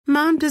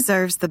Mom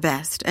deserves the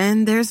best,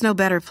 and there's no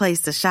better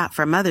place to shop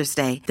for Mother's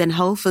Day than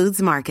Whole Foods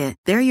Market.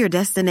 They're your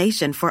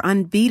destination for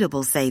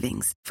unbeatable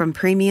savings, from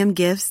premium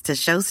gifts to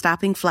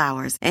show-stopping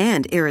flowers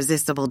and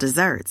irresistible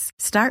desserts.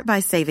 Start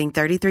by saving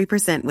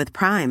 33% with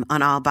Prime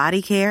on all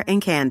body care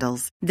and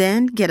candles.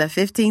 Then get a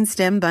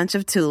 15-stem bunch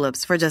of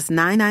tulips for just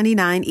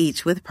 $9.99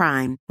 each with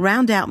Prime.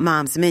 Round out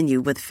Mom's menu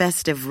with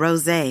festive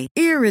rosé,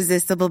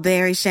 irresistible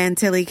berry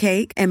chantilly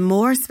cake, and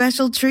more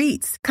special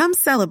treats. Come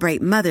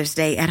celebrate Mother's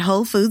Day at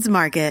Whole Foods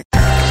Market.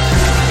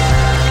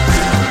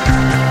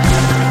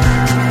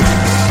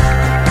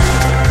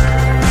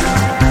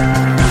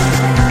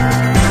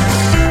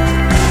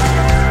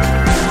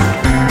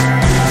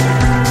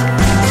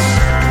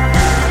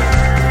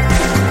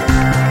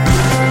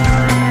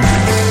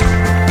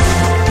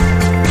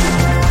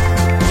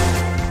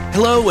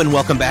 Hello and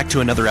welcome back to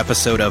another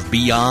episode of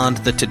Beyond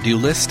the To-Do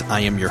List.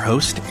 I am your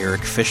host,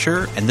 Eric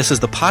Fisher, and this is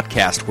the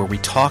podcast where we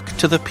talk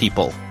to the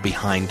people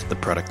behind the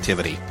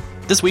productivity.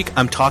 This week,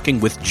 I'm talking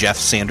with Jeff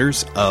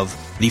Sanders of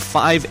the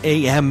 5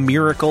 a.m.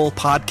 Miracle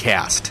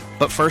podcast.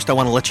 But first, I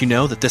want to let you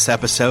know that this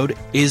episode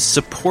is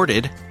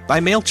supported by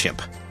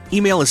MailChimp.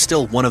 Email is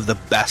still one of the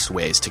best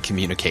ways to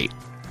communicate.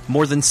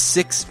 More than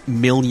 6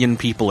 million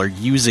people are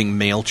using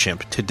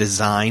MailChimp to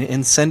design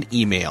and send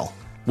email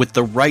with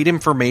the right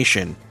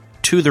information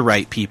to the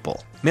right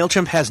people.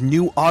 MailChimp has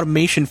new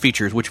automation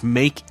features which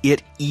make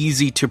it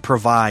easy to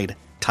provide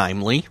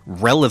timely,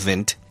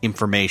 relevant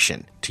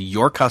information to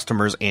your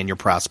customers and your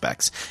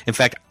prospects. In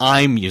fact,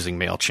 I'm using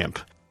MailChimp.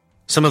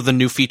 Some of the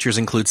new features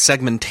include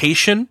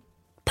segmentation,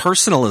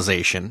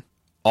 personalization,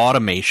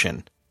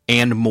 automation,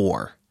 and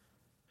more.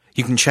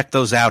 You can check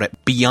those out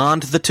at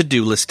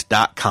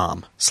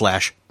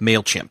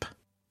beyondthetodolist.com/MailChimp.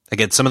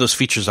 Again, some of those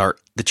features are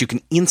that you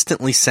can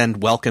instantly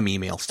send welcome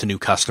emails to new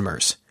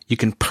customers. You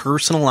can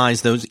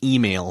personalize those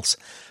emails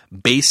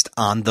based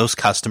on those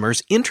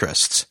customers'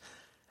 interests.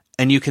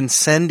 And you can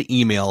send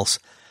emails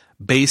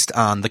based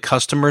on the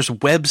customer's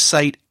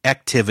website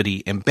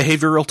activity and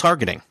behavioral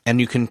targeting. And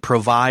you can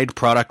provide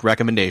product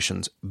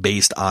recommendations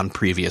based on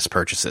previous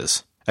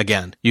purchases.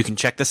 Again, you can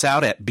check this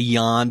out at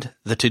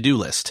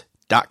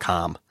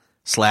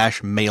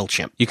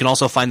beyondthetodolist.com/MailChimp. You can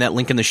also find that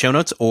link in the show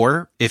notes,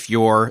 or if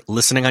you're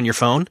listening on your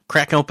phone,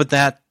 crack open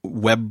that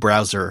web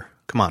browser.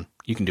 Come on,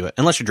 you can do it,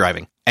 unless you're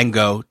driving. And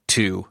go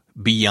to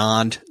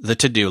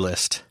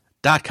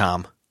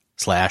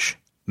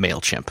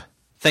beyondthetodolist.com/MailChimp.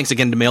 Thanks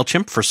again to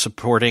MailChimp for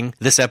supporting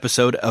this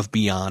episode of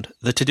Beyond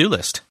the To-Do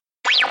List.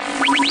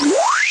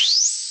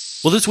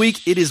 Well, this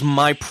week it is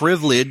my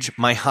privilege,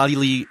 my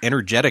highly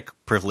energetic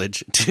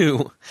privilege,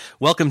 to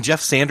welcome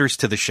Jeff Sanders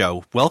to the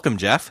show. Welcome,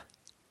 Jeff.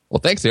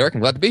 Well, thanks, Eric.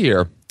 I'm glad to be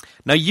here.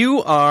 Now,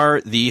 you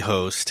are the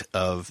host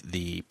of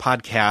the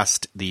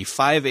podcast, The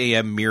 5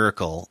 a.m.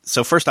 Miracle.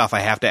 So first off,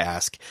 I have to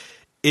ask,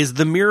 is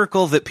the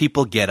miracle that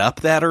people get up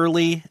that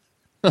early?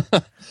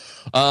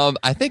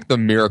 I think the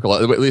miracle,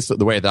 at least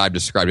the way that I've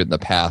described it in the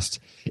past,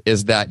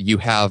 is that you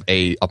have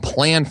a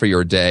plan for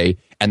your day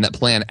and that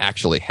plan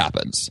actually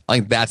happens. I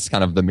think that's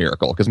kind of the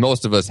miracle, because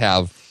most of us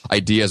have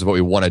ideas of what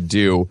we want to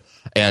do.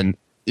 And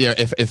you know,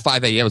 if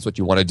 5 a.m. is what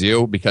you want to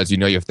do because you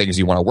know you have things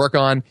you want to work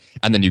on,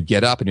 and then you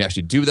get up and you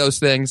actually do those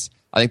things,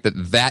 I think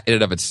that in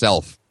and of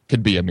itself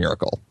could be a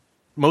miracle.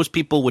 Most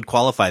people would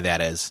qualify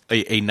that as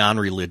a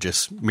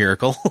non-religious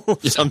miracle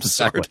of some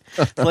sort.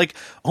 Like,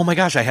 oh my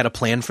gosh, I had a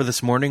plan for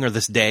this morning or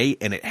this day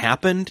and it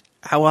happened.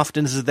 How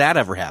often does that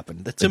ever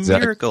happen? That's a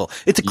miracle.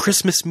 It's a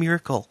Christmas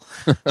miracle.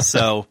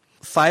 So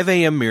 5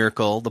 a.m.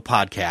 Miracle, the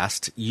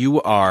podcast,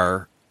 you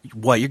are,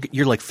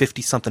 you're like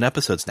 50-something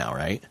episodes now,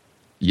 right?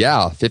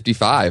 Yeah,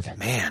 55.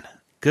 Man,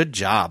 good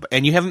job.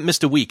 And you haven't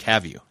missed a week,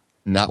 have you?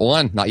 Not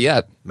one, not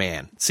yet.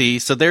 Man, see,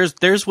 so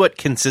there's what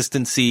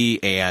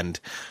consistency and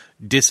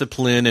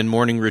discipline and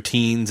morning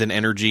routines and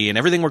energy and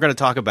everything we're going to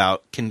talk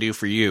about can do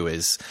for you,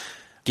 is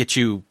get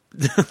you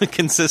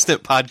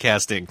consistent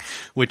podcasting,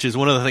 which is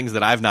one of the things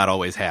that I've not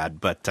always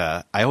had, but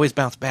I always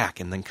bounce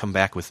back and then come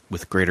back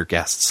with greater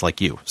guests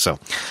like you. So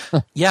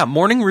yeah,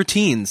 morning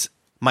routines.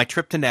 My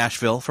trip to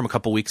Nashville from a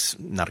couple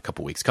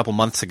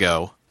months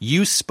ago,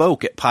 you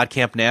spoke at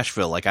PodCamp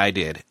Nashville like I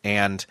did.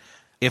 And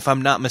if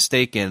I'm not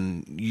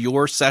mistaken,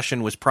 your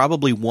session was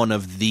probably one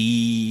of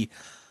the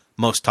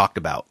most talked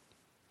about.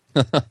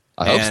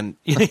 And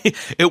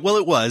it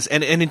was,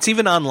 and it's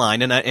even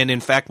online, and in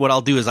fact, what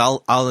I'll do is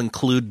I'll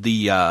include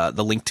the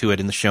link to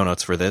it in the show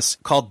notes for this,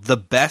 called "The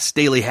Best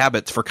Daily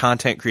Habits for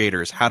Content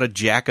Creators: How to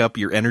Jack Up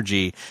Your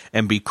Energy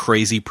and Be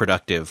Crazy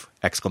Productive!" !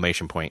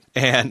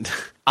 And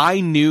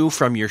I knew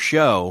from your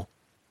show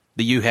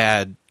that you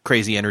had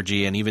crazy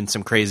energy and even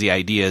some crazy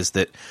ideas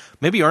that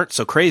maybe aren't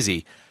so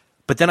crazy.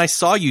 But then I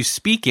saw you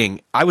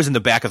speaking. I was in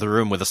the back of the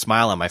room with a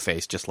smile on my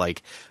face, just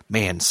like,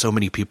 man, so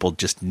many people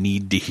just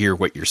need to hear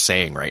what you're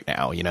saying right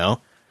now, you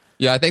know?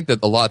 Yeah, I think that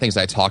a lot of things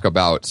I talk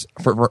about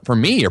for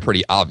me are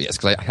pretty obvious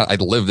because I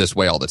live this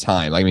way all the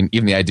time. I mean,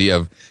 even the idea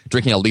of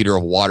drinking a liter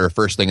of water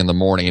first thing in the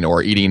morning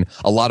or eating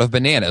a lot of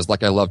bananas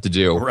like I love to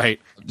do. Right.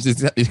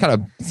 These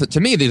kind of, to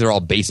me, these are all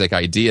basic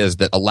ideas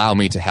that allow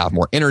me to have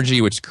more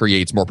energy, which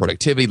creates more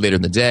productivity later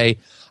in the day.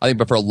 I think,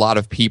 but for a lot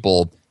of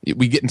people,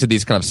 we get into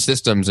these kind of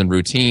systems and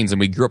routines, and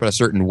we grew up in a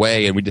certain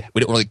way, and we don't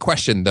really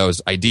question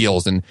those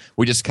ideals, and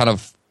we just kind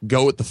of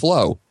go with the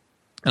flow.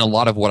 And a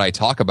lot of what I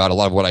talk about, a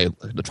lot of what I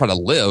try to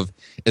live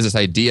is this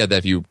idea that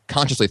if you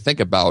consciously think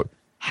about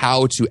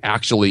how to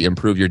actually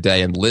improve your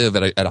day and live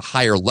at a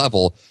higher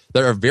level,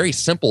 there are very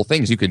simple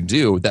things you can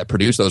do that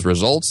produce those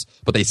results,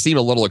 but they seem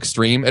a little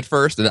extreme at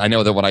first. And I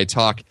know that when I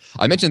talk,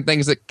 I mention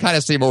things that kind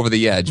of seem over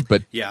the edge,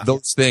 but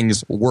those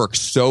things work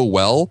so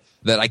well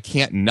that I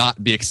can't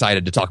not be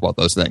excited to talk about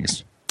those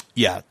things.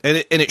 Yeah, and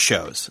it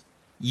shows.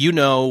 You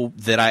know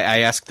that I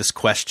ask this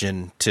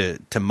question to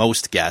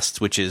most guests,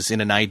 which is,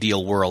 in an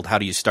ideal world, how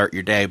do you start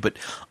your day? But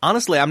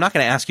honestly, I'm not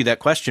going to ask you that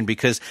question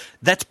because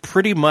that's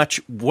pretty much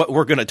what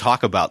we're going to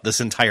talk about this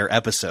entire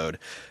episode.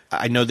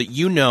 I know that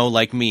you know,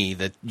 like me,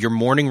 that your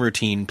morning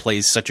routine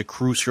plays such a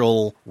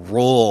crucial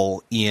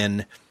role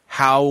in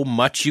how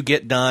much you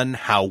get done,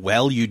 how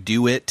well you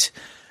do it,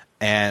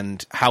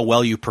 and how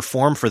well you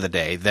perform for the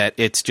day, that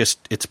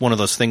it's one of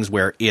those things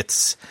where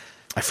it's,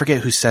 I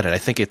forget who said it. I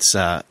think it's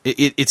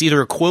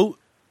either a quote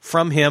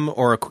from him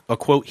or a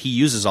quote he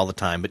uses all the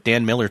time. But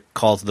Dan Miller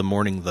calls the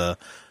morning the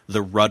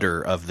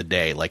rudder of the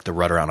day, like the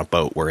rudder on a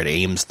boat, where it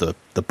aims the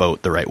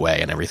boat the right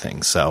way and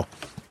everything. So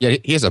yeah,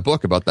 he has a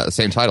book about that, the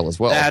same title as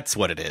well. That's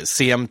what it is.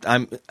 See,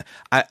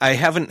 I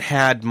haven't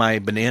had my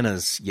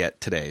bananas yet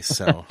today,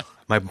 so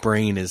my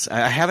brain is.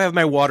 I have had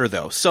my water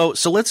though. So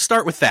let's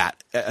start with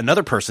that.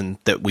 Another person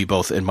that we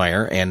both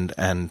admire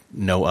and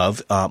know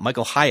of,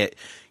 Michael Hyatt.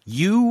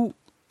 You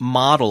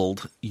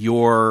modeled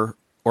your,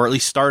 or at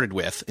least started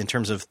with, in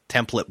terms of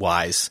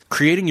template-wise,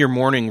 creating your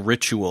morning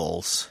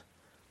rituals,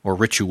 or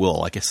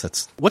ritual, I guess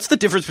that's... What's the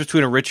difference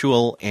between a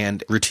ritual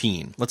and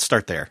routine? Let's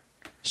start there.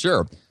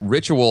 Sure.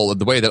 Ritual,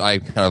 the way that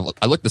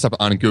I looked this up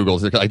on Google,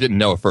 because I didn't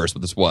know at first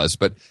what this was,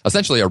 but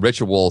essentially a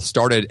ritual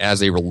started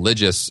as a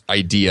religious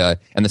idea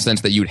in the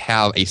sense that you'd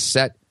have a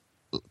set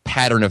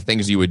pattern of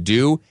things you would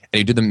do, and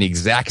you do them in the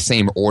exact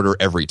same order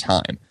every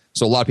time.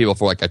 So a lot of people,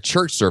 for like a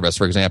church service,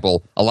 for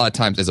example, a lot of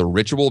times is a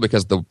ritual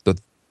because the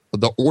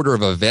order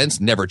of events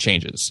never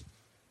changes.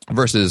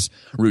 Versus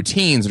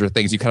routines are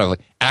things you kind of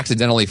like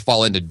accidentally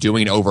fall into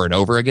doing over and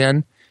over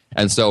again.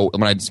 And so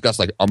when I discuss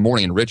like a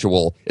morning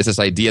ritual, it's this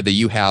idea that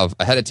you have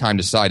ahead of time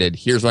decided,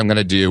 here's what I'm going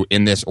to do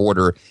in this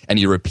order, and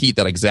you repeat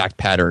that exact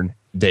pattern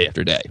day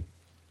after day.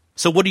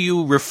 So what do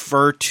you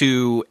refer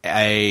to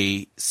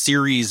a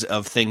series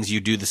of things you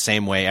do the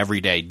same way every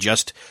day?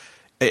 Just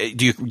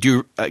do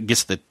you I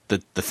guess the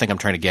thing I'm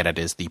trying to get at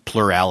is the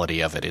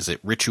plurality of it. Is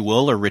it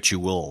ritual or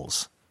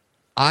rituals?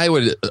 I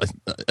would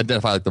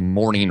identify like the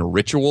morning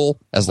ritual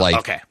as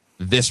like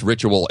this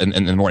ritual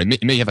in the morning.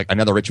 Maybe you have like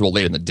another ritual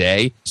late in the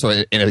day. So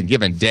in a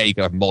given day, you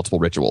can have multiple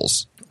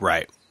rituals.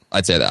 Right.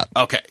 I'd say that.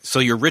 Okay. So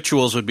your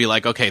rituals would be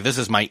like, okay, this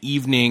is my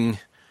evening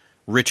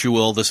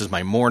ritual. This is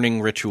my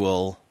morning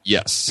ritual.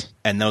 Yes.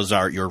 And those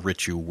are your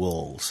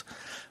rituals.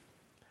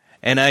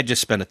 And I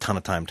just spent a ton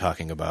of time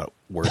talking about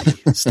wordy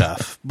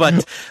stuff.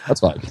 But that's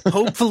fine.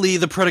 Hopefully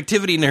the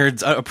productivity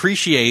nerds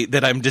appreciate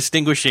that I'm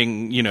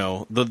distinguishing,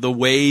 the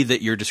way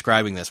that you're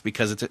describing this,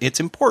 because it's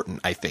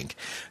important, I think.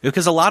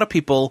 Because a lot of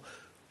people,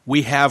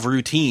 we have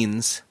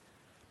routines,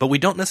 but we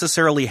don't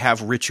necessarily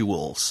have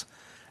rituals.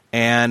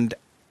 And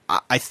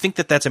I think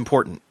that that's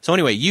important. So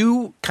anyway,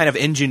 you kind of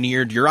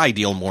engineered your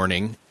ideal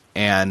morning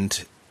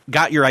and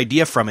got your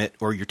idea from it,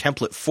 or your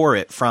template for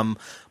it, from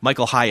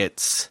Michael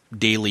Hyatt's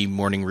daily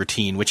morning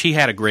routine, which he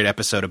had a great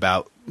episode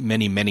about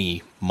many,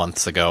 many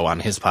months ago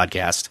on his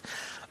podcast.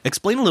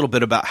 Explain a little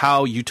bit about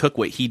how you took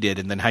what he did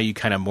and then how you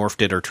kind of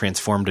morphed it or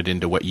transformed it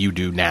into what you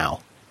do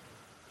now.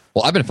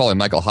 Well, I've been following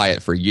Michael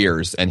Hyatt for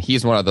years, and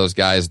he's one of those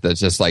guys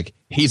that's just like,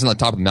 he's on the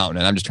top of the mountain,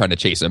 and I'm just trying to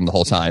chase him the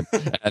whole time.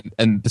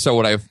 and so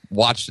when I've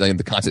watched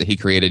the content he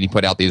created, he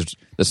put out this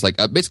like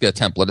basically a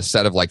template, a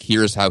set of like,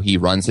 here's how he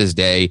runs his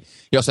day.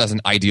 He also has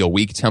an ideal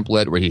week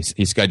template where he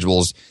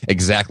schedules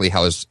exactly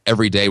how his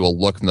every day will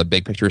look from the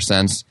big picture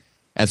sense.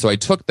 And so I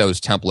took those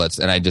templates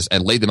and I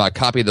laid them out,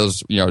 copied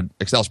those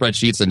Excel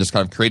spreadsheets, and just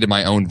kind of created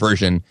my own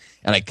version.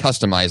 And I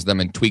customized them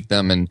and tweaked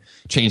them and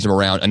changed them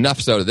around enough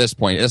so to this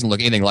point it doesn't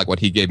look anything like what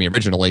he gave me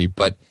originally.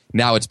 But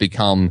now it's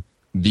become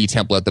the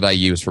template that I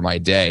use for my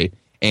day.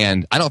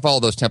 And I don't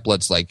follow those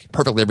templates like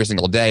perfectly every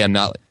single day. I'm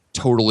not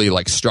totally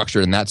like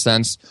structured in that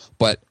sense,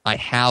 but I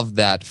have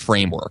that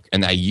framework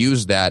and I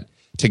use that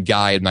to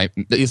guide at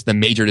least the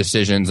major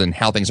decisions and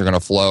how things are going to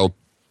flow.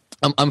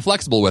 I'm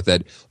flexible with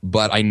it,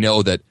 but I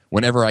know that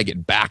whenever I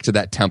get back to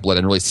that template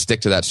and really stick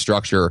to that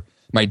structure,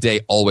 my day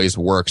always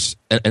works,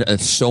 and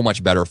it's so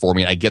much better for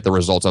me. I get the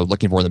results I was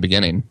looking for in the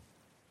beginning.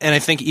 And I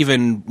think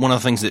even one of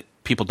the things that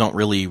people don't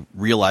really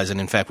realize,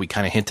 and in fact we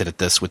kind of hinted at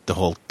this with the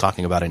whole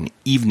talking about an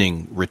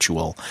evening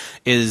ritual,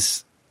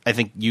 is I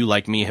think you,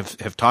 like me,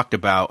 have talked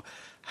about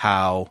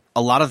how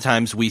a lot of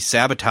times we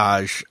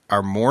sabotage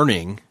our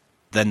morning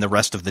than the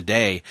rest of the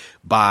day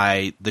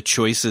by the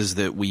choices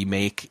that we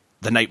make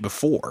the night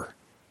before.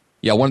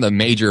 Yeah, one of the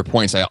major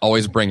points I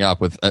always bring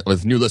up with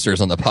new listeners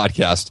on the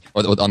podcast,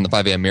 on the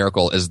 5 a.m.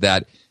 Miracle, is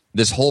that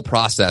this whole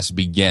process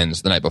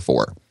begins the night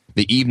before.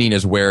 The evening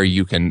is where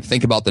you can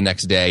think about the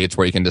next day. It's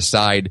where you can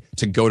decide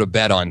to go to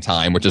bed on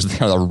time, which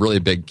is a really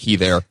big key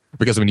there.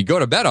 Because when you go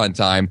to bed on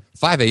time,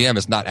 5 a.m.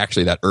 is not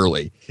actually that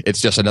early. It's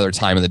just another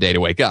time in the day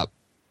to wake up.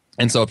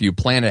 And so if you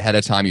plan ahead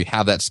of time, you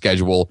have that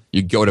schedule,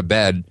 you go to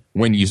bed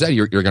when you said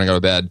you're going to go to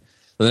bed.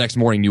 The next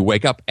morning you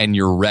wake up and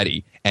you're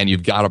ready and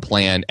you've got a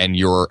plan and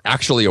you're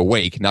actually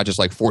awake, not just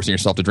like forcing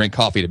yourself to drink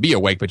coffee to be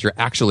awake, but you're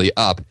actually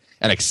up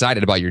and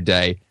excited about your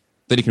day.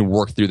 Then you can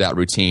work through that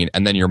routine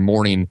and then your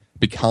morning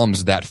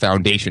becomes that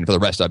foundation for the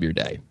rest of your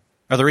day.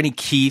 Are there any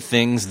key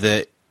things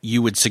that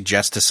you would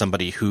suggest to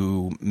somebody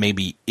who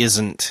maybe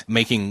isn't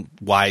making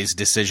wise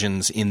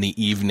decisions in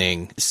the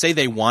evening? Say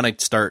they want to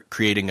start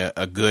creating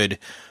a good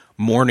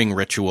morning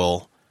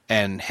ritual,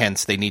 and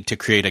hence they need to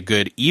create a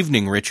good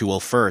evening ritual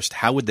first.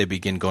 How would they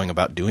begin going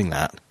about doing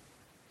that?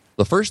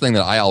 The first thing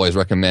that I always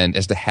recommend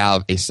is to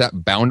have a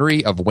set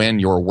boundary of when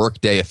your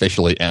workday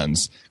officially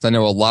ends. Because I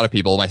know a lot of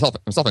people, myself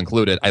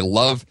included, I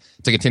love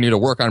to continue to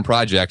work on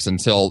projects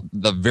until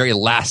the very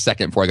last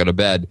second before I go to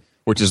bed,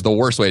 which is the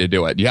worst way to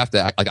do it. You have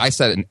to, like I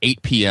set an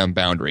 8 p.m.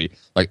 boundary.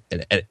 Like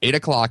at 8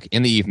 o'clock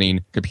in the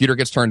evening, computer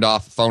gets turned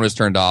off, phone is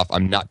turned off,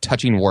 I'm not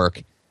touching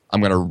work. I'm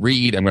going to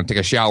read, I'm going to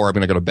take a shower, I'm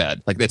going to go to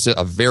bed. Like it's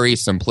a very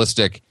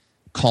simplistic,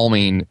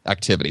 calming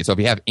activity. So if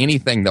you have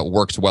anything that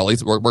works well, at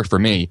least what works for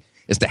me,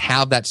 is to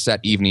have that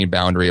set evening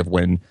boundary of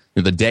when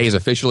the day is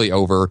officially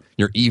over,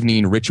 your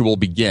evening ritual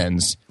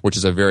begins, which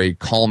is a very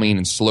calming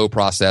and slow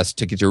process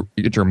to get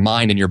your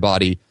mind and your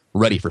body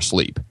ready for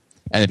sleep.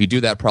 And if you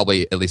do that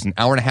probably at least an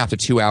hour and a half to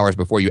 2 hours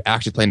before you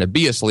actually plan to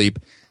be asleep,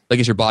 that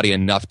gives your body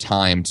enough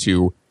time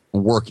to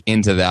work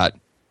into that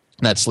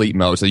sleep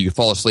mode so you can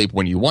fall asleep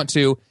when you want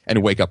to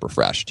and wake up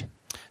refreshed.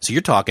 So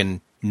you're talking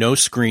no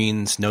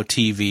screens, no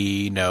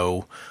TV,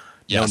 no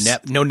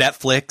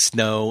Netflix,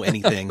 no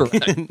anything,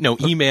 no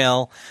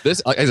email.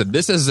 This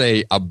is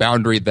a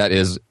boundary that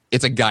is,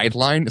 it's a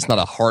guideline. It's not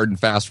a hard and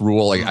fast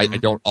rule. Like I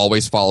don't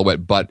always follow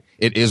it, but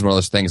it is one of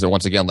those things that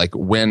once again, like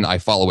when I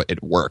follow it,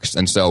 it works.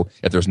 And so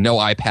if there's no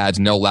iPads,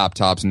 no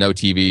laptops, no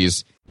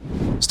TVs.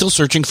 Still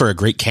searching for a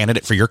great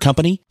candidate for your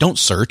company? Don't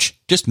search,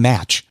 just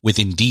match with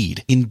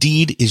Indeed.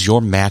 Indeed is your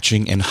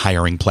matching and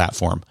hiring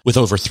platform. With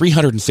over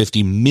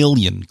 350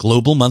 million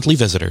global monthly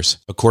visitors,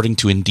 according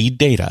to Indeed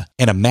data,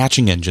 and a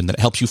matching engine that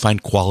helps you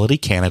find quality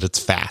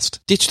candidates fast.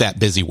 Ditch that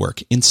busy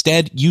work.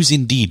 Instead, use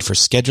Indeed for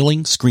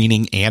scheduling,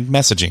 screening, and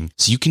messaging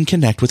so you can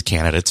connect with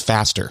candidates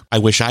faster. I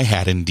wish I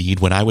had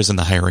Indeed when I was in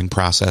the hiring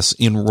process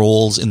in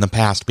roles in the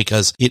past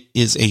because it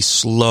is a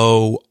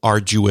slow,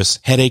 arduous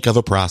headache of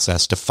a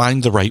process to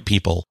find the right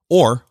people,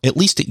 or at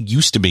least it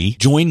used to be.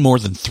 Join more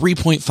than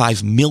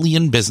 3.5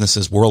 million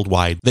businesses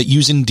worldwide that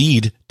use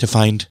Indeed to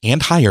find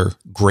and hire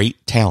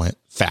great talent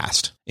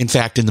fast. In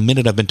fact, in the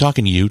minute I've been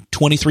talking to you,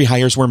 23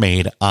 hires were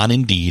made on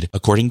Indeed,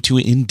 according to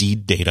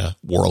Indeed data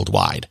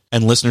worldwide.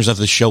 And listeners of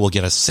the show will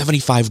get a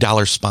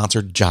 $75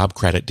 sponsored job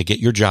credit to get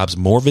your jobs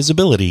more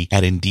visibility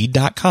at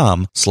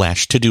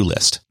Indeed.com/to-do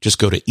list. Just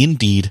go to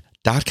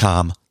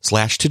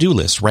Indeed.com/to-do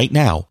list right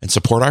now and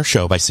support our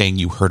show by saying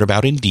you heard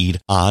about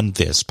Indeed on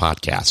this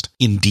podcast.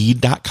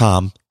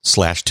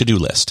 Indeed.com/to-do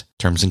list.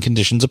 Terms and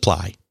conditions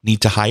apply.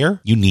 Need to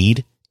hire? You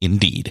need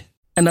Indeed.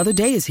 Another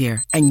day is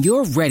here and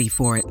you're ready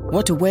for it.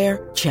 What to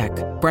wear? Check.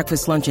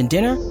 Breakfast, lunch, and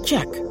dinner?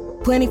 Check.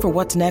 Planning for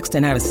what's next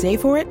and how to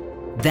save for it?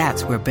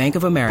 That's where Bank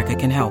of America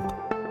can help.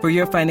 For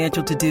your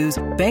financial to-dos,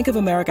 Bank of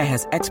America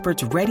has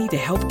experts ready to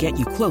help get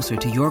you closer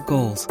to your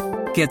goals.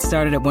 Get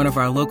started at one of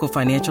our local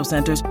financial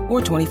centers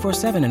or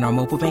 24/7 in our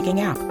mobile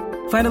banking app.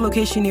 Find a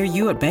location near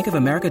you at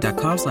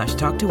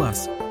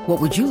bankofamerica.com/talktous.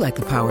 What would you like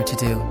the power to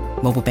do?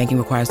 Mobile banking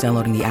requires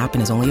downloading the app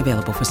and is only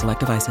available for select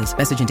devices.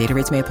 Message and data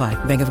rates may apply.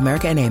 Bank of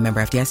America NA,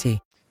 member FDIC.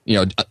 You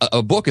know,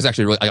 a book is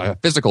actually really a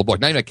physical book,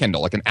 not even a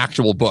Kindle, like an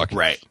actual book.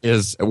 Right.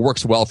 It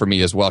works well for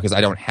me as well because I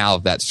don't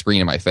have that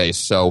screen in my face.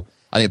 So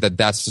I think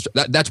that's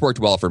worked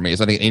well for me.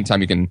 So I think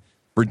anytime you can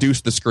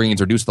reduce the screens,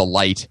 reduce the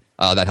light,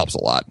 that helps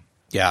a lot.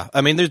 Yeah,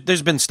 I mean,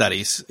 there's been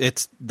studies.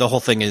 It's the whole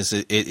thing is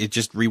it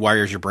just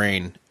rewires your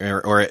brain,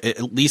 or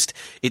at least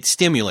it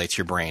stimulates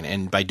your brain.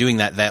 And by doing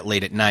that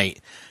late at night,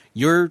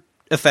 you're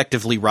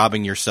effectively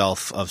robbing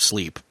yourself of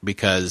sleep,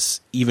 because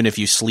even if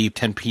you sleep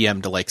 10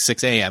 p.m. to like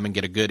 6 a.m. and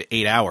get a good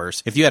 8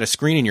 hours, if you had a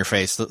screen in your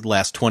face that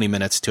lasts 20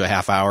 minutes to a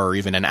half hour or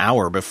even an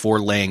hour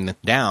before laying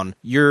down,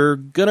 you're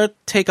going to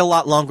take a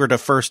lot longer to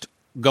first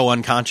go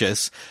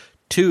unconscious,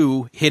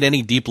 2, hit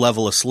any deep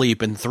level of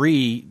sleep, and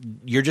 3,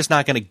 you're just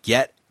not going to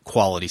get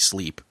quality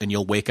sleep, and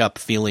you'll wake up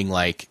feeling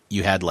like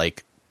you had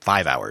like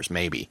 5 hours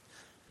maybe.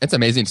 It's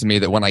amazing to me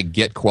that when I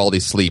get quality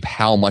sleep,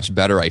 how much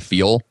better I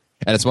feel.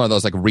 And it's one of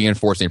those like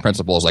reinforcing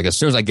principles. Like as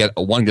soon as I get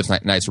one good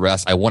night's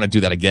rest, I want to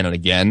do that again and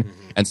again.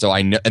 And so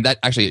I know, and that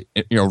actually,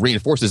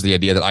 reinforces the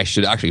idea that I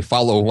should actually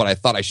follow what I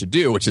thought I should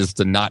do, which is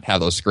to not have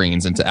those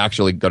screens and to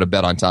actually go to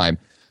bed on time,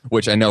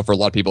 which I know for a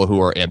lot of people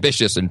who are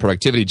ambitious and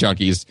productivity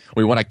junkies,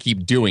 we want to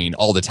keep doing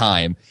all the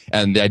time.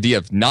 And the idea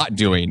of not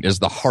doing is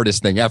the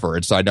hardest thing ever.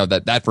 And so I know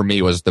that for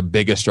me was the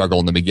biggest struggle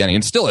in the beginning,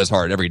 and still is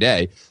hard every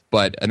day.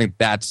 But I think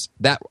that's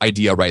that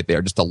idea right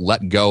there, just to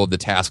let go of the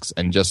tasks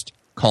and just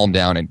calm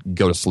down and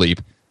go to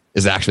sleep,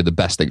 is actually the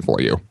best thing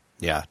for you.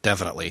 Yeah,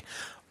 definitely.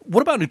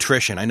 What about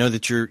nutrition? I know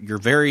that you're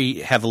very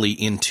heavily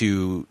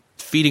into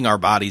feeding our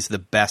bodies the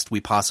best we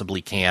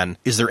possibly can.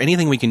 Is there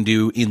anything we can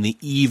do in the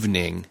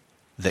evening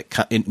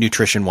that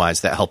nutrition-wise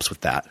that helps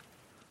with that?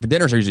 The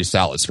dinners are usually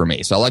salads for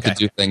me. So I like to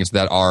do things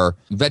that are,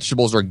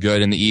 vegetables are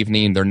good in the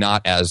evening. They're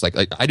not as like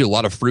I do a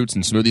lot of fruits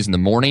and smoothies in the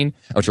morning,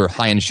 which are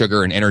high in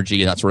sugar and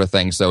energy and that sort of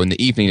thing. So in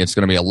the evening, it's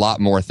going to be a lot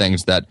more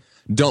things that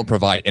don't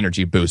provide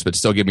energy boost, but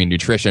still give me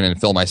nutrition and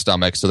fill my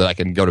stomach so that I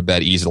can go to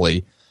bed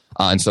easily.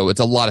 And so it's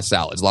a lot of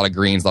salads, a lot of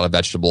greens, a lot of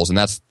vegetables, and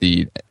that's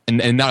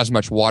and not as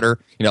much water.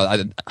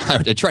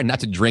 I try not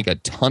to drink a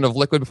ton of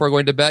liquid before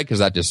going to bed because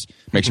that just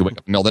makes you wake up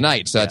in the middle of the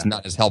night. So that's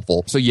not as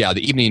helpful. So yeah,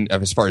 the evening,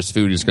 as far as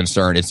food is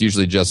concerned, it's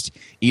usually just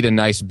eat a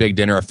nice big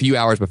dinner a few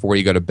hours before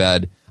you go to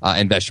bed,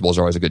 and vegetables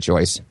are always a good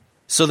choice.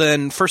 So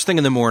then first thing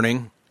in the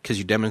morning, because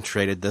you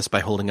demonstrated this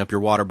by holding up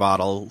your water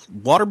bottle,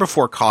 water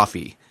before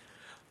coffee.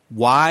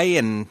 Why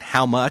and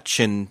how much?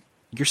 And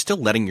you're still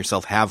letting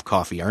yourself have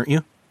coffee, aren't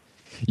you?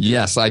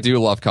 Yes, I do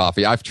love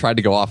coffee. I've tried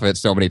to go off of it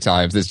so many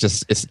times.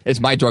 It's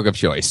my drug of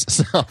choice.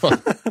 So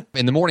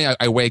in the morning,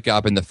 I wake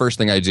up and the first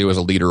thing I do is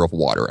a liter of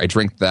water. I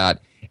drink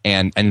that,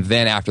 and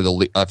then after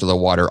the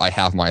water, I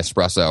have my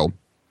espresso.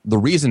 The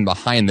reason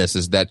behind this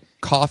is that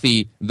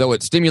coffee, though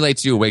it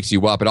stimulates you, wakes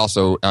you up, it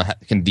also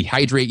can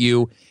dehydrate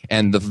you.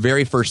 And the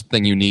very first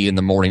thing you need in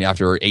the morning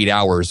after 8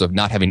 hours of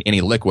not having any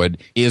liquid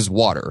is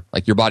water.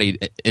 Like your body,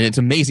 and it's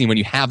amazing when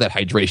you have that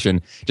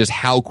hydration, just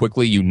how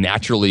quickly you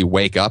naturally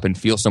wake up and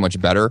feel so much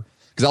better.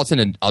 Because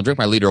I'll drink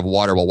my liter of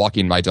water while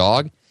walking my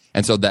dog.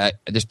 And so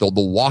that just the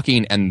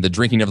walking and the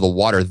drinking of the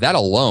water, that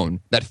alone,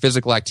 that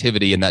physical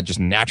activity and that just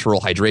natural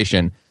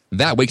hydration,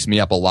 that wakes me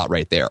up a lot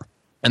right there.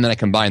 And then I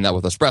combine that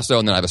with espresso,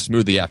 and then I have a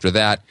smoothie after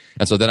that.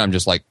 And so then I'm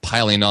just like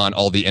piling on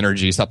all the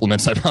energy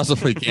supplements I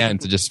possibly can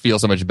to just feel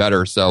so much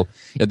better. So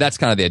that's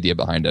kind of the idea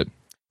behind it.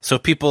 So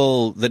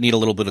people that need a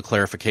little bit of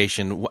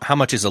clarification, how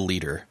much is a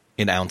liter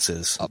in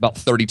ounces? About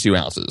 32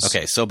 ounces.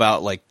 Okay, so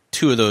about like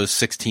 2 of those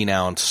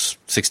 16-ounce,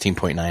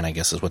 16.9 I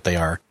guess is what they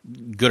are.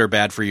 Good or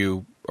bad for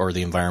you or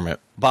the environment.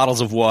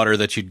 Bottles of water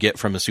that you'd get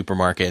from a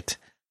supermarket.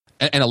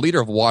 And a liter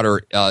of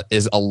water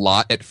is a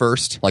lot at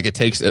first. Like it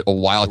takes a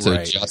while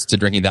to adjust to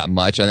drinking that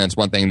much. And it's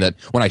one thing that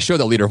when I show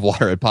the liter of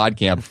water at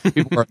PodCamp,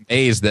 people are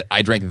amazed that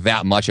I drank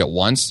that much at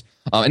once.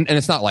 And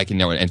it's not like,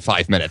 in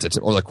 5 minutes. It's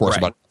over the course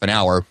of about an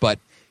hour. But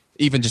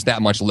even just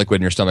that much liquid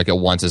in your stomach at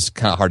once is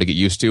kind of hard to get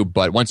used to.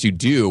 But once you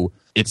do,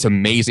 it's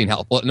amazing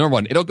how, well, number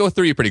one, it'll go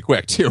through you pretty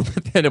quick too.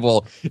 But then it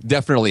will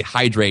definitely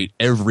hydrate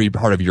every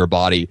part of your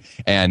body.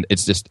 And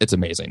it's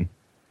amazing.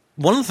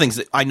 One of the things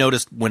that I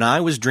noticed when I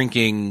was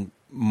drinking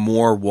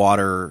more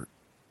water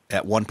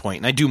at one point,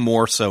 and I do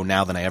more so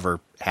now than I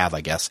ever have,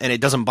 I guess, and it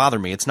doesn't bother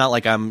me. It's not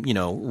like I'm,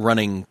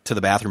 running to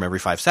the bathroom every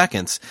 5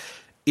 seconds,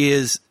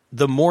 is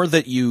the more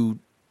that you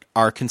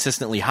are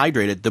consistently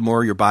hydrated, the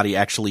more your body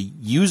actually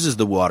uses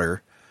the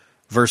water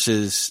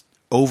versus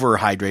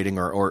overhydrating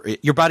or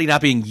your body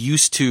not being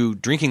used to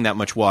drinking that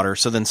much water.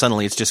 So then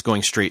suddenly it's just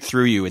going straight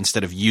through you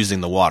instead of using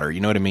the water. You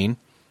know what I mean?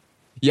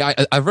 Yeah,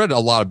 I've read a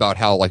lot about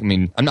how,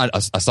 I'm not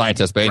a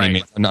scientist by any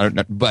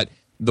means, but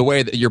the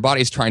way that your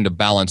body's trying to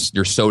balance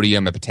your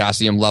sodium and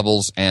potassium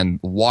levels, and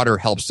water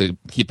helps to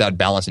keep that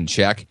balance in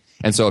check.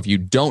 And so if you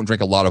don't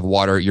drink a lot of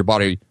water, your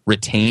body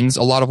retains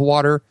a lot of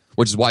water,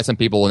 which is why some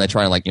people, when they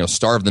try and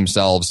starve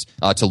themselves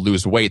to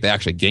lose weight, they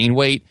actually gain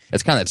weight.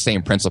 It's kind of that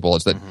same principle.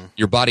 It's that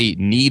your body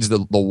needs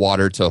the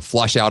water to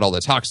flush out all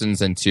the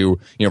toxins and to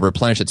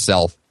replenish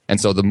itself. And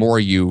so the more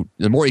you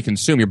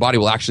consume, your body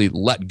will actually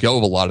let go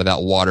of a lot of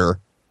that water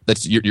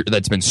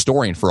that's been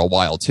storing for a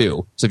while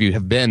too. So if you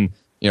have been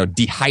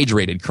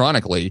dehydrated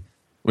chronically,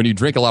 when you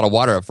drink a lot of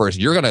water at first,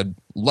 you're going to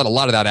let a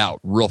lot of that out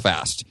real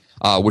fast,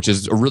 which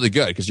is really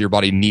good because your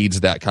body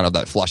needs that kind of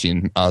that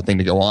flushing thing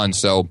to go on.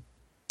 So,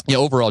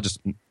 overall, just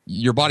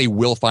your body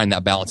will find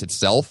that balance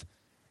itself.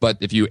 But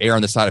if you err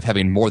on the side of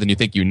having more than you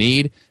think you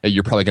need,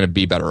 you're probably going to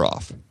be better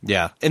off.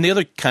 Yeah. And the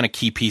other kind of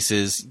key piece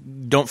is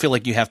don't feel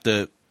like you have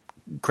to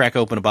crack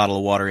open a bottle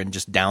of water and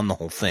just down the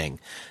whole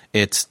thing.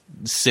 It's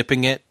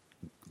sipping it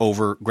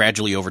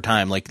gradually over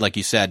time. Like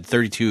you said,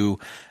 32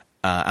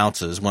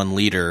 ounces, 1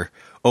 liter,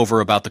 over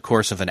about the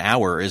course of an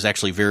hour is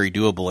actually very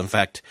doable. In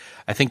fact,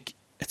 I think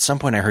at some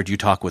point I heard you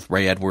talk with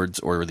Ray Edwards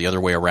or the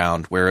other way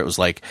around, where it was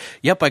like,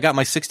 yep, I got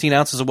my 16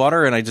 ounces of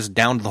water and I just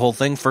downed the whole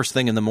thing first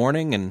thing in the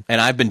morning. And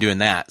I've been doing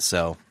that.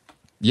 So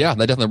yeah,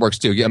 that definitely works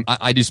too. Yeah,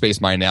 I do space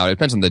mine now. It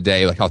depends on the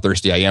day, like how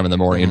thirsty I am in the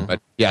morning.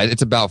 But yeah,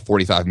 it's about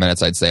 45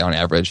 minutes, I'd say, on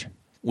average.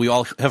 we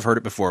all have heard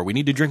it before. We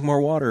need to drink more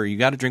water. You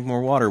got to drink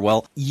more water.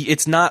 Well,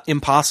 it's not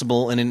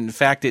impossible. And in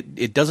fact,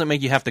 it doesn't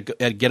make you have to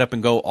get up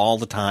and go all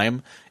the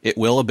time. It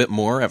will a bit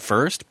more at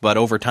first, but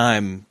over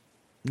time,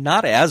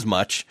 not as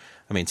much.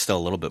 I mean, still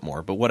a little bit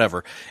more, but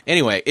whatever.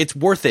 Anyway, it's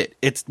worth it.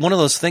 It's one of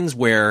those things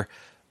where,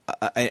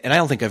 and I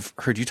don't think I've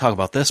heard you talk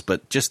about this,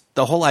 but just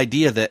the whole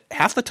idea that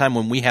half the time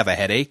when we have a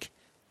headache,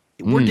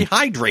 we're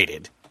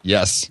dehydrated.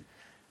 Yes.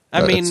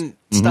 I mean,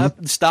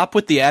 stop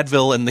with the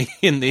Advil and the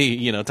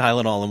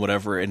Tylenol and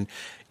whatever, and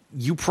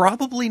you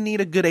probably need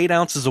a good 8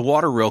 ounces of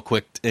water real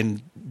quick,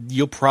 and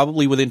you'll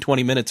probably within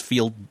 20 minutes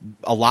feel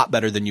a lot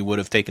better than you would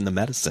have taken the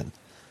medicine.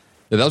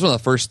 Yeah, that was one of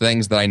the first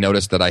things that I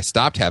noticed that I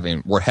stopped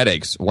having were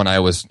headaches when I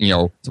was,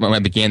 when I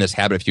began this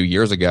habit a few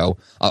years ago.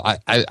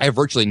 I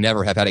virtually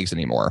never have headaches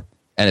anymore.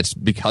 And it's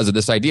because of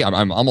this idea.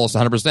 I'm almost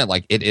 100%.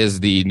 Like, it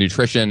is the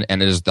nutrition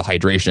and it is the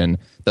hydration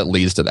that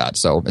leads to that.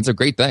 So it's a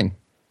great thing.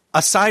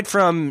 Aside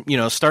from,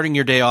 starting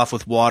your day off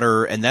with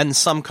water and then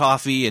some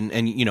coffee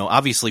and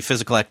obviously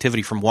physical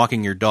activity from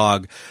walking your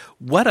dog,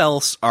 what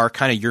else are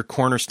kind of your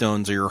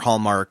cornerstones or your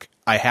hallmark,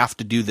 I have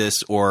to do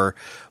this, or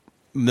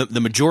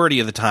the majority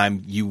of the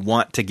time you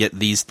want to get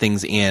these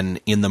things in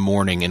the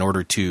morning in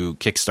order to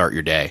kickstart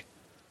your day?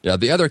 Yeah,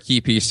 the other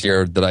key piece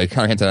here that I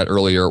kind of hinted at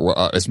earlier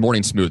is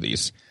morning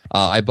smoothies.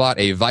 I bought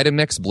a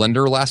Vitamix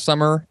blender last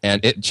summer,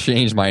 and it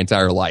changed my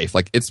entire life.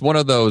 Like, it's one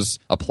of those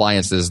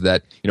appliances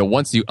that,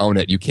 once you own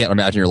it, you can't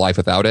imagine your life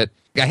without it.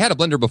 I had a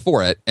blender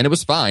before it, and it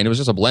was fine. It was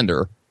just a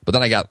blender. But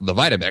then I got the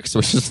Vitamix,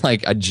 which is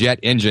like a jet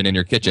engine in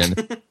your kitchen.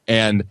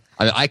 And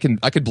I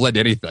could blend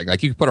anything.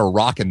 Like, you could put a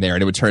rock in there,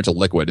 and it would turn into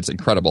liquid. It's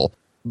incredible.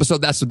 But so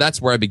that's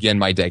where I begin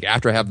my day.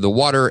 After I have the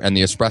water and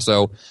the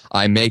espresso,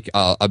 I make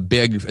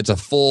it's a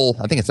full,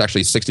 I think it's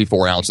actually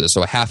 64 ounces,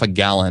 so a half a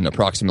gallon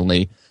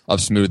approximately of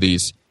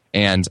smoothies.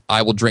 And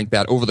I will drink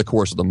that over the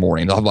course of the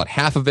morning. I'll have about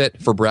half of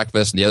it for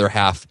breakfast and the other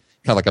half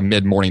kind of like a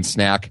mid-morning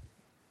snack.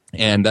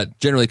 And that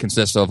generally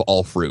consists of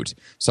all fruit.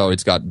 So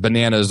it's got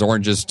bananas,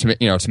 oranges,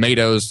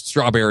 tomatoes,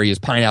 strawberries,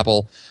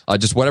 pineapple,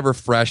 just whatever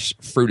fresh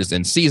fruit is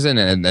in season.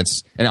 And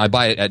I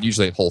buy it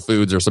usually at Whole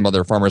Foods or some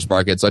other farmers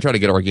market. So I try to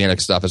get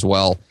organic stuff as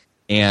well.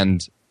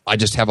 And I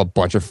just have a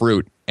bunch of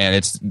fruit. And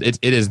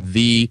it is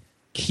the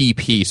key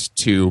piece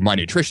to my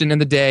nutrition in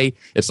the day.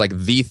 It's like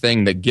the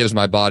thing that gives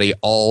my body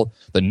all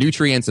the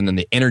nutrients and then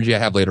the energy I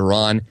have later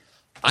on.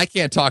 I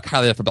can't talk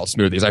highly enough about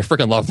smoothies. I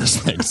freaking love this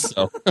thing.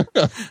 So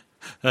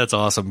that's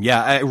awesome.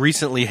 Yeah, I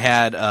recently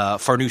had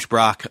Farnoosh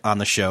Brock on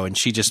the show, and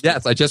she just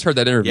I just heard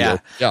that interview.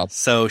 Yeah.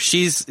 So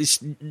she's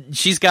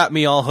got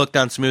me all hooked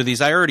on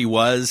smoothies. I already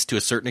was to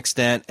a certain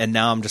extent, and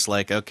now I'm just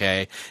like,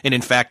 okay. And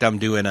in fact, I'm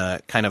doing a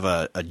kind of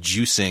a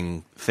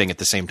juicing thing at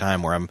the same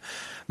time where I'm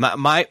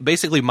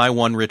basically my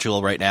one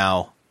ritual right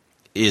now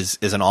is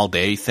an all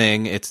day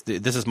thing.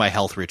 This is my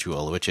health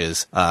ritual, which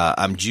is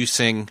I'm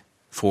juicing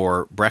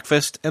for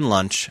breakfast and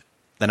lunch.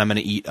 Then I'm going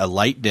to eat a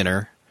light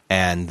dinner,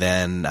 and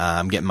then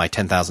I'm getting my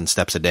 10,000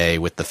 steps a day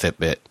with the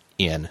Fitbit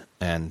in,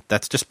 and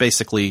that's just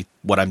basically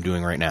what I'm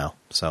doing right now.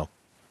 So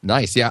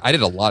nice. Yeah, I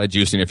did a lot of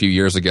juicing a few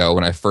years ago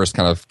when I first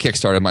kind of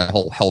kickstarted my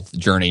whole health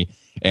journey,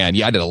 and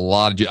yeah, I did a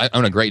lot of. I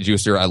own a great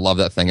juicer. I love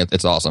that thing.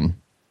 It's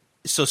awesome.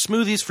 So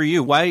smoothies for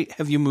you, why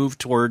have you moved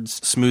towards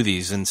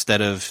smoothies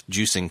instead of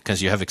juicing?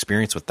 Because you have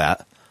experience with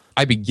that.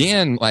 I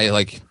began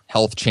my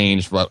health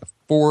change about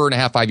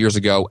 4.5 years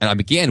ago, and I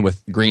began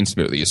with green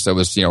smoothies. So it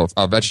was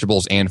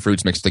vegetables and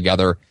fruits mixed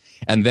together.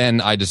 And then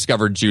I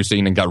discovered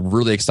juicing and got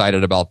really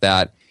excited about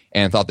that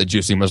and thought that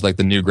juicing was like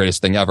the new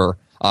greatest thing ever.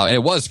 And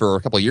it was for a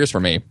couple of years for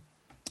me.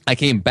 I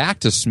came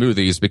back to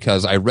smoothies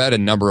because I read a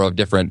number of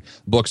different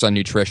books on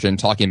nutrition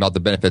talking about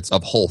the benefits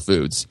of whole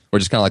foods,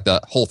 which is kind of like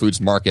the Whole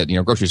Foods market,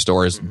 grocery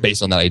stores,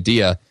 based on that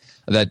idea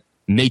that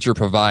nature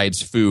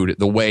provides food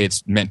the way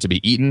it's meant to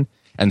be eaten.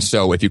 And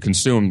so if you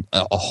consume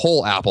a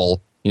whole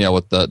apple,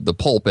 with the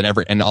pulp and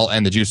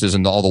the juices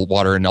and all the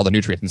water and all the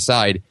nutrients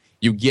inside,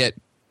 you get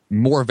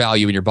more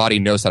value, and your body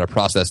knows how to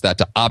process that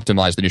to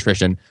optimize the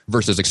nutrition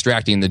versus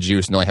extracting the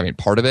juice and only having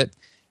part of it.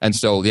 And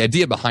so the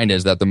idea behind it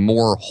is that the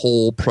more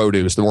whole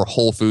produce, the more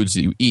whole foods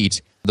you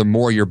eat, the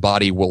more your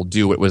body will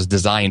do what it was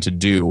designed to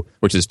do,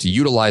 which is to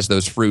utilize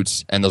those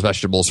fruits and those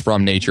vegetables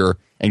from nature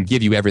and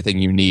give you everything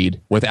you need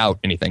without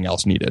anything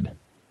else needed.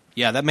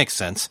 Yeah, that makes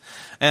sense.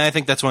 And I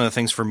think that's one of the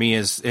things for me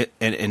is,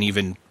 and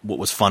even what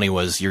was funny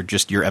was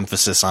your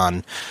emphasis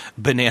on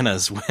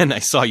bananas. When I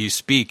saw you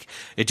speak,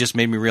 it just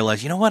made me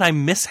realize, you know what, I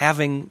miss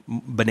having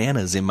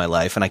bananas in my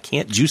life, and I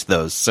can't juice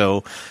those.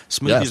 So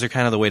smoothies are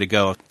kind of the way to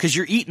go. Because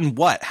you're eating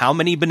what? How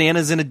many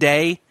bananas in a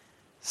day?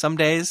 Some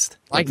days?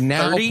 Like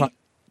 30?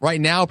 Right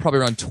now,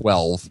 probably around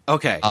 12.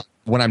 Okay.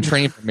 When I'm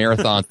training for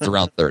marathons, it's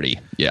around 30.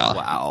 Yeah.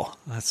 Wow.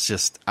 That's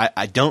just,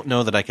 I don't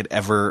know that I could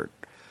ever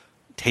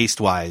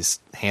taste-wise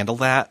handle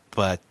that,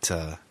 but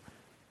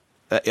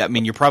I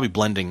mean, you're probably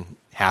blending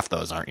half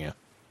those, aren't you?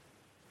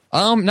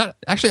 Not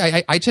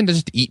actually. I tend to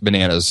just eat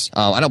bananas.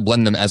 I don't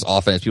blend them as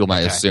often as people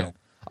might assume.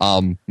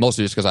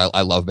 Mostly just because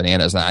I love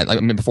bananas. And I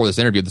mean, before this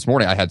interview this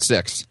morning, I had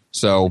 6.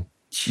 So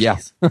yeah.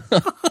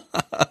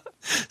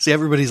 See,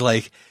 everybody's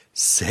like,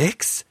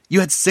 6? You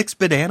had 6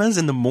 bananas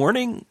in the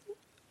morning?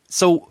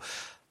 So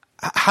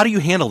how do you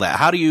handle that?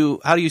 How do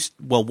you,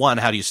 well, one,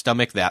 how do you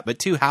stomach that? But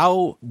two,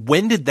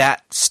 when did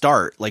that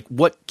start? Like,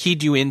 what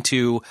keyed you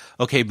into,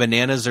 okay,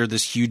 bananas are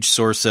this huge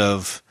source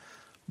of,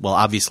 well,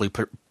 obviously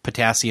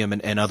potassium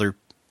and other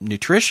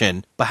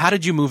nutrition, but how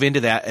did you move into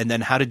that? And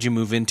then how did you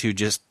move into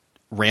just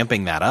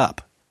ramping that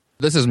up?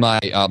 This is my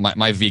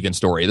vegan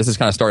story. This has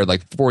kind of started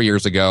like 4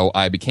 years ago.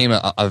 I became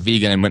a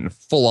vegan and went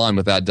full on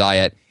with that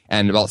diet.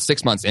 And about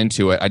 6 months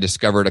into it, I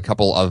discovered a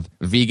couple of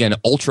vegan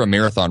ultra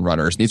marathon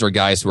runners. These are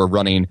guys who are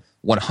running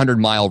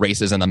 100-mile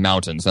races in the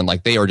mountains. And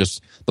like, they are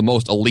just the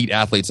most elite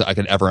athletes I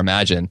could ever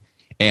imagine.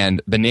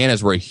 And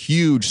bananas were a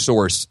huge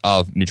source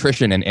of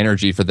nutrition and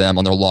energy for them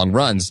on their long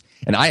runs.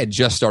 And I had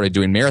just started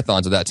doing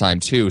marathons at that time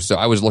too. So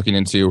I was looking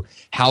into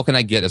how can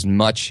I get as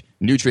much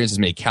nutrients, as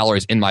many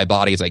calories in my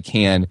body as I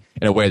can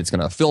in a way that's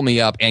going to fill me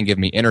up and give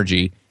me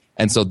energy.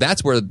 And so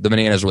that's where the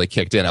bananas really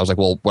kicked in. I was like,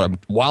 well,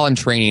 while I'm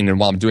training and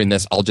while I'm doing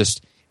this, I'll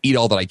just eat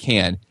all that I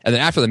can. And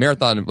then after the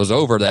marathon was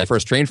over that I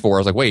first trained for, I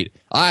was like, wait,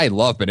 I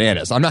love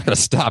bananas. I'm not going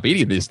to stop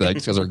eating these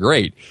things because they're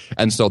great.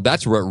 And so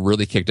that's where it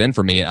really kicked in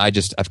for me. And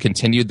I've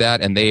continued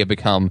that, and they have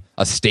become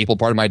a staple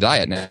part of my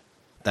diet now.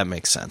 That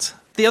makes sense.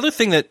 The other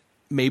thing that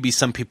maybe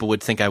some people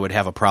would think I would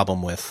have a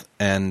problem with,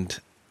 and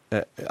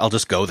I'll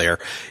just go there.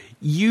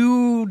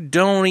 You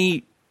don't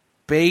eat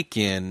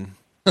bacon.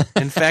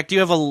 In fact, you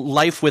have a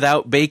Life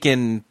Without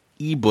Bacon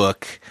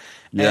ebook.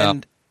 Yeah.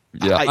 And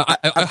yeah,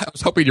 I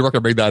was hoping you were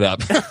going to bring that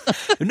up.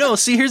 No,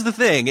 see, here's the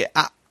thing.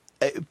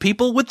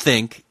 People would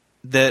think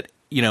that,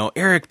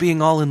 Eric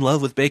being all in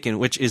love with bacon,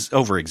 which is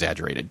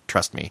over-exaggerated,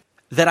 trust me,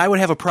 that I would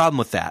have a problem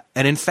with that.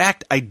 And in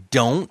fact, I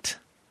don't.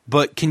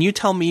 But can you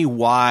tell me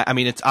why? I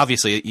mean, it's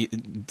obviously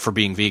for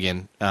being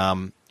vegan,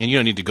 and you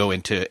don't need to go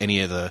into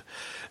any of the,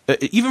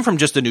 even from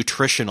just a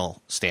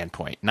nutritional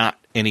standpoint, not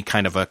any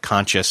kind of a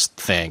conscious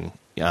thing.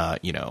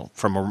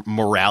 From a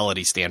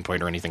morality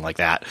standpoint or anything like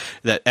that,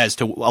 as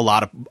to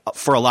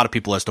for a lot of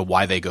people as to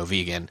why they go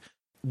vegan,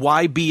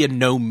 why be a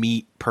no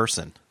meat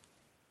person?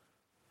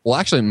 Well,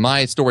 actually,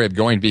 my story of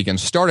going vegan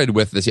started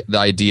with the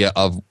idea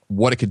of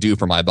what it could do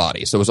for my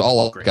body. So it was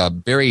all like a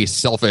very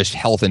selfish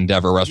health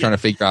endeavor where I was trying to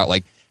figure out,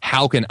 like,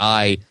 how can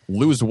I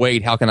lose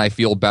weight? How can I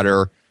feel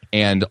better?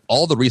 And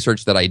all the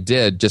research that I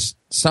did just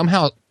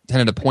somehow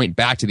tended to point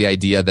back to the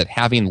idea that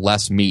having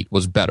less meat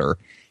was better.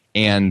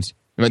 And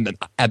I mean,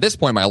 at this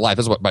point in my life,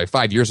 this was about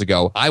 5 years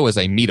ago, I was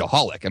a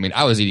meataholic. I mean,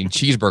 I was eating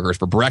cheeseburgers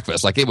for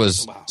breakfast. Like, it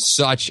was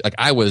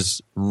I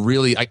was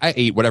really, I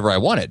ate whatever I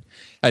wanted.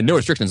 I had no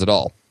restrictions at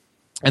all.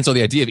 And so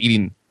the idea of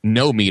eating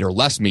no meat or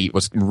less meat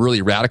was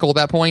really radical at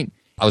that point.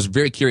 I was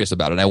very curious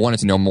about it, and I wanted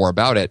to know more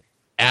about it.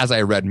 As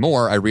I read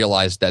more, I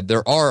realized that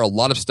there are a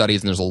lot of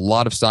studies and there's a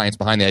lot of science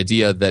behind the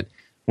idea that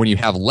when you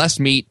have less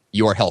meat,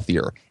 you are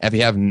healthier. And if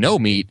you have no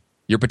meat,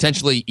 you're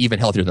potentially even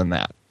healthier than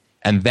that.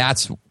 And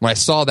that's when I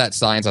saw that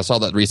science, I saw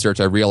that research,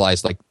 I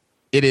realized, like,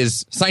 it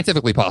is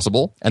scientifically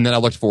possible. And then I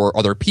looked for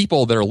other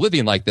people that are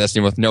living like this,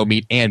 with no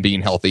meat and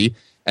being healthy,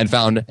 and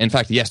found, in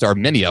fact, yes, there are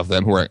many of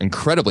them who are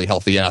incredibly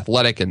healthy and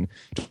athletic and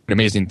doing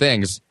amazing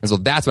things. And so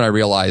that's when I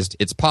realized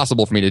it's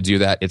possible for me to do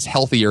that. It's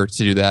healthier to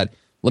do that.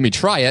 Let me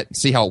try it,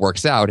 see how it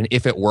works out. And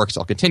if it works,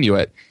 I'll continue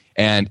it.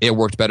 And it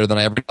worked better than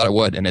I ever thought it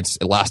would. And it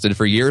lasted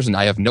for years, and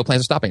I have no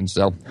plans of stopping.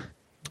 So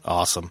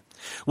awesome.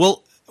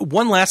 Well,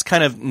 one last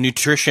kind of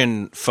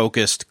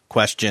nutrition-focused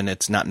question.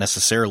 It's not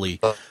necessarily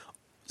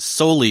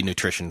solely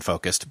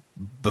nutrition-focused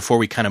before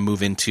we kind of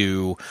move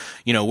into,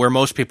 where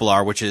most people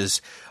are, which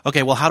is,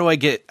 okay, well, how do I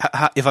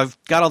if I've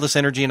got all this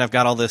energy and I've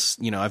got all this,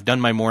 I've done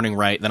my morning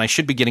right, then I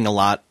should be getting a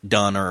lot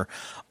done or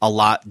a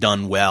lot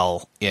done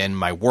well in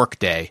my work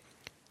day.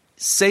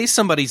 Say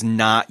somebody's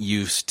not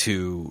used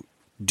to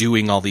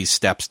doing all these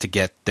steps to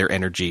get their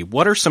energy.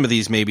 What are some of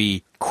these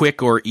maybe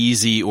quick or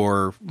easy,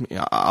 or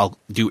I'll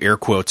do air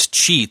quotes,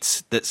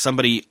 cheats that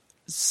somebody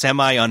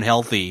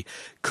semi-unhealthy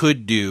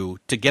could do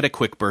to get a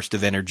quick burst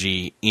of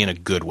energy in a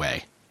good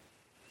way?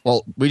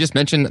 Well, we just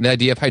mentioned the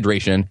idea of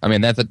hydration. I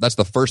mean, that's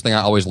the first thing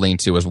I always lean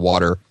to is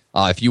water.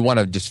 If you want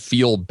to just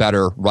feel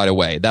better right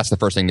away, that's the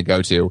first thing to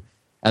go to.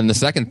 And the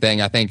second thing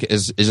I think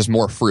is just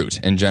more fruit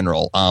in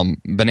general.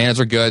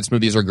 Bananas are good.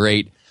 Smoothies are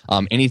great.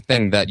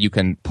 Anything that you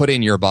can put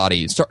in your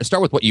body.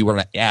 Start with what you want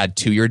to add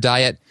to your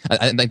diet.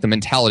 I think the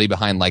mentality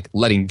behind like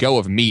letting go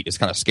of meat is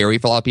kind of scary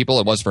for a lot of people.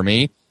 It was for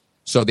me.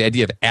 So the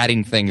idea of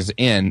adding things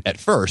in at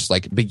first,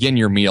 like begin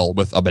your meal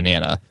with a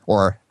banana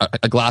or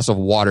a glass of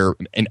water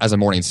as a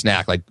morning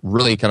snack, like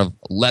really kind of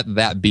let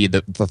that be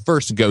the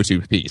first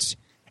go-to piece.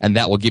 And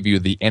that will give you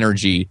the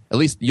energy. At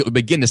least you'll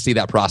begin to see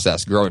that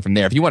process growing from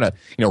there. If you want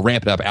to,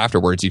 ramp it up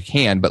afterwards, you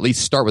can, but at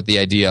least start with the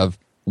idea of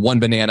one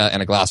banana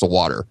and a glass of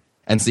water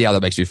and see how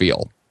that makes you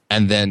feel.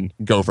 And then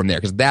go from there,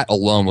 because that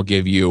alone will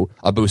give you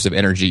a boost of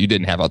energy you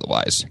didn't have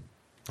otherwise.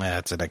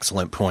 That's an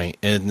excellent point.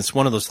 And it's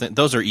one of those things,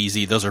 those are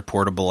easy, those are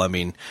portable. I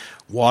mean,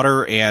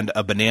 water and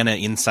a banana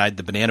inside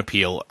the banana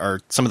peel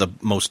are some of the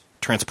most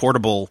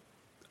transportable,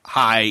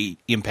 high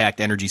impact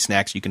energy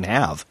snacks you can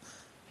have.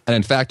 And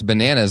in fact,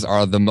 bananas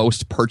are the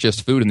most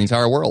purchased food in the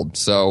entire world.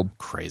 So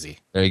Crazy.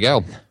 there you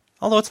go.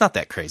 Although it's not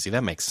that crazy.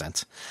 That makes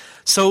sense.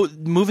 So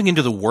moving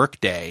into the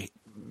workday,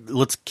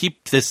 let's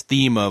keep this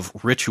theme of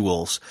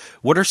rituals.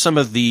 What are some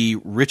of the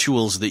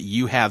rituals that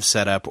you have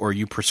set up or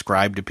you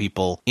prescribe to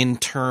people in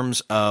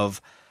terms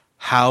of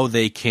how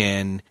they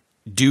can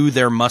do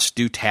their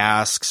must-do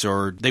tasks,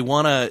 or they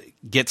want to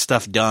get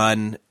stuff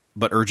done,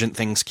 but urgent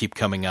things keep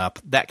coming up,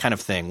 that kind of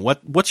thing?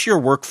 What's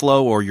your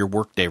workflow or your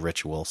workday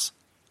rituals?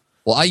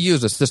 Well, I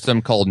use a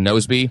system called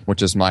Noseby,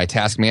 which is my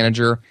task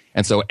manager.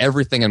 And so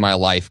everything in my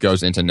life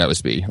goes into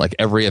Noseby. Like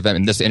every event,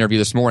 and this interview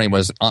this morning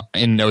was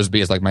in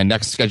Noseby as like my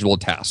next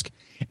scheduled task.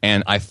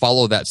 And I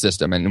follow that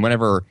system. And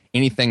whenever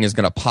anything is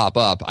going to pop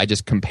up, I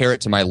just compare it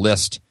to my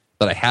list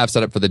that I have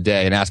set up for the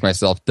day and ask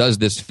myself, does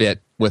this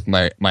fit with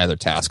my other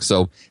tasks?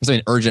 So if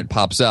something urgent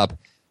pops up,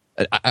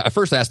 I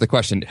first ask the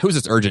question, who's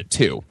this urgent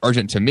to?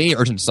 Urgent to me,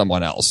 urgent to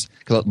someone else?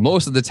 Because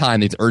most of the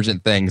time, these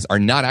urgent things are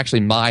not actually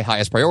my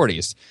highest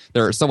priorities.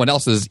 They're someone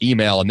else's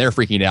email and they're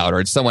freaking out, or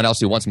it's someone else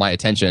who wants my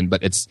attention,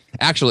 but it's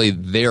actually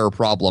their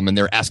problem and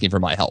they're asking for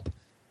my help.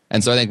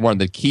 And so I think one of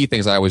the key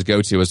things I always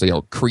go to is,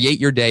 create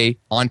your day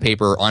on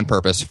paper, on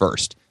purpose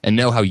first, and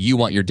know how you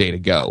want your day to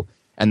go.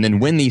 And then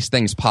when these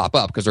things pop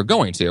up, because they're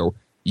going to,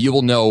 you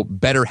will know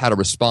better how to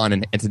respond.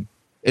 And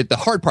the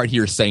hard part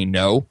here is saying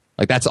no.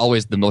 Like that's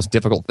always the most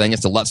difficult thing,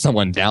 is to let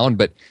someone down,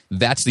 but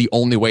that's the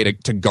only way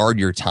to guard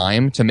your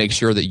time, to make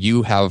sure that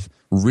you have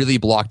really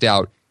blocked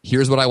out,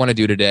 here's what I want to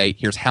do today,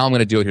 here's how I'm going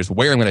to do it, here's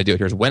where I'm going to do it,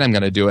 here's when I'm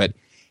going to do it.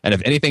 And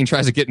if anything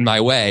tries to get in my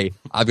way,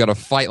 I've got to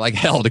fight like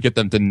hell to get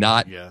them to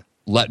not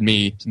let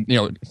me,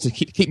 to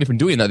keep me from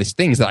doing these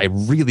things that I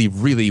really,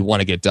 really want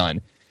to get done.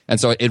 And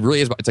so it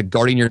really is, it's a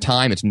guarding your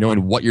time, it's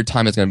knowing what your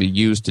time is going to be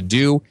used to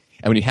do.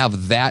 And when you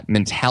have that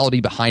mentality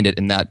behind it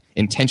and that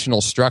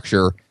intentional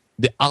structure,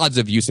 the odds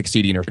of you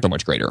succeeding are so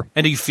much greater.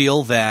 And do you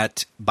feel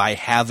that by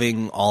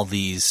having all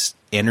these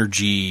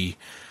energy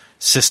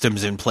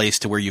systems in place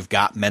to where you've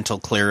got mental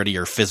clarity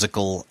or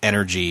physical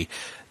energy,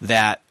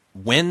 that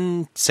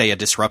when, say, a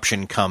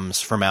disruption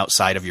comes from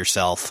outside of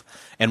yourself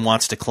and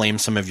wants to claim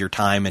some of your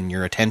time and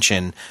your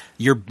attention,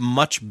 you're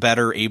much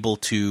better able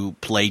to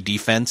play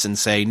defense and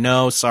say,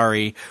 no,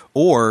 sorry,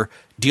 or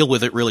deal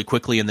with it really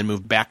quickly and then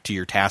move back to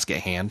your task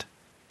at hand?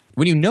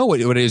 When you know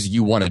what it is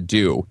you want to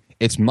do,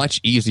 it's much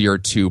easier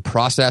to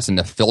process and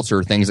to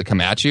filter things that come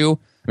at you.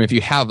 I mean, if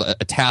you have a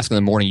task in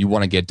the morning you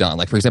want to get done,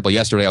 like for example,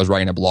 yesterday I was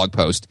writing a blog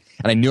post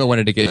and I knew I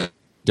wanted to get it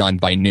done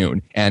by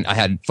noon, and I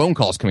had phone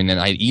calls coming in,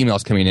 I had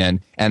emails coming in,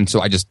 and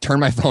so I just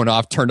turned my phone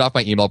off, turned off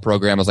my email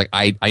program. I was like,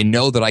 I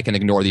know that I can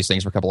ignore these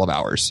things for a couple of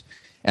hours,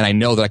 and I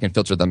know that I can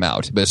filter them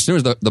out. But as soon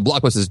as the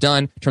blog post is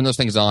done, turn those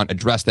things on,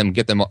 address them,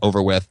 get them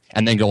over with,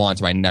 and then go on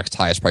to my next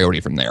highest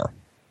priority from there.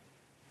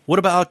 What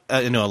about,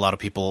 I know a lot of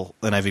people,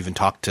 and I've even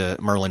talked to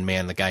Merlin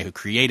Mann, the guy who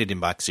created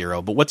Inbox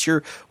Zero, but what's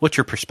your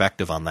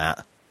perspective on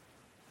that?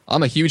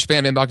 I'm a huge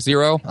fan of Inbox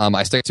Zero.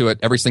 I stick to it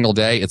every single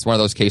day. It's one of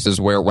those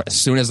cases where as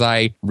soon as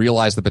I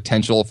realized the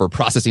potential for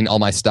processing all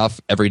my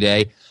stuff every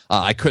day,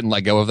 I couldn't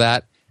let go of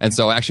that. And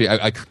so actually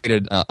I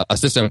created a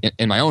system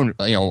in my own,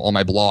 on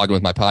my blog and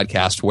with my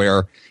podcast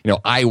where,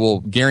 I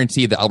will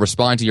guarantee that I'll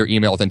respond to your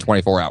email within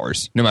 24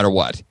 hours, no matter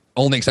what.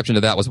 Only exception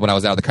to that was when I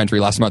was out of the country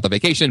last month on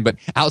vacation. But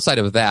outside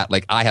of that,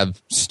 like I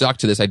have stuck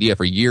to this idea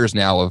for years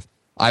now of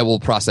I will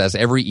process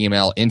every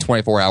email in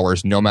 24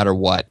 hours, no matter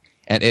what.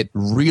 And it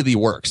really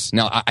works.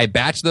 Now, I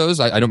batch those.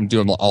 I don't do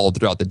them all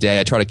throughout the day.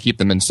 I try to keep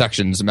them in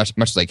sections as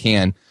much as I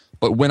can.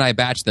 But when I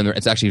batch them,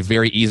 it's actually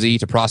very easy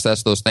to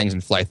process those things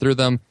and fly through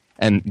them.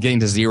 And getting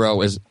to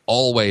zero is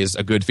always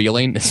a good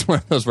feeling. It's one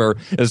of those where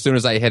as soon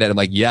as I hit it, I'm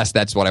like, yes,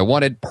 that's what I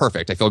wanted.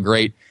 Perfect. I feel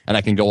great. And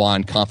I can go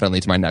on confidently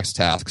to my next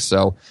task.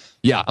 So,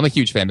 yeah, I'm a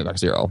huge fan of Inbox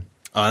Zero.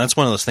 That's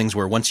one of those things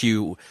where once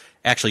you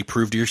actually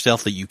prove to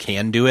yourself that you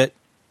can do it,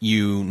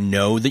 you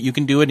know that you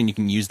can do it, and you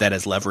can use that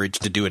as leverage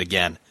to do it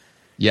again.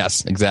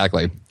 Yes,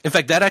 exactly. In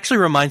fact, that actually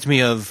reminds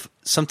me of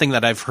something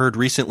that I've heard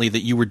recently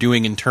that you were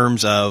doing in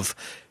terms of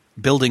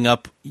building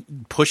up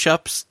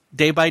push-ups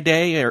day by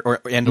day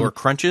or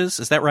crunches.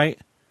 Is that right?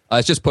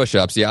 It's just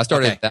push-ups. Yeah, I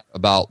started that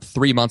about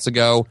 3 months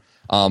ago.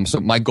 So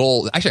my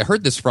goal, actually, I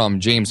heard this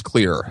from James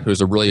Clear, who's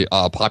a really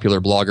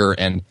popular blogger,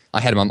 and I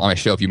had him on my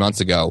show a few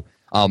months ago.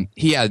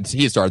 He had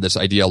started this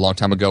idea a long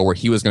time ago where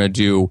he was going to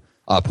do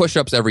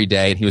push-ups every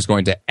day, and he was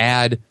going to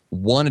add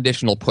one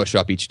additional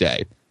push-up each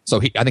day. So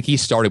I think he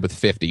started with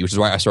 50, which is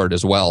why I started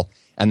as well.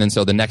 And then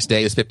so the next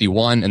day is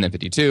 51 and then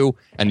 52,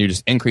 and you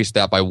just increase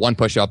that by one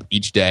push-up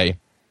each day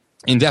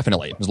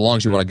indefinitely, as long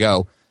as you want to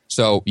go.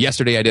 So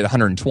yesterday I did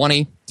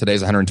 120.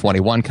 Today's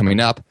 121 coming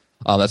up.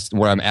 That's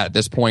where I'm at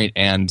this point.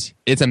 And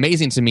it's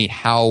amazing to me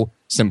how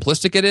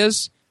simplistic it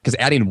is, because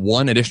adding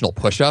one additional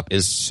push-up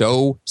is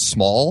so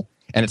small,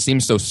 and it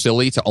seems so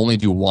silly to only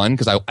do one,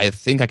 because I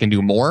think I can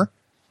do more.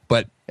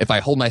 But if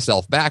I hold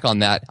myself back on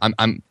that,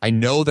 I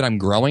know that I'm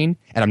growing,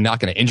 and I'm not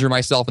going to injure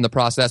myself in the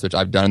process, which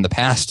I've done in the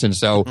past. And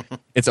so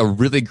it's a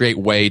really great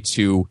way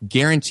to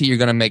guarantee you're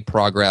going to make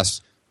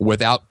progress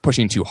without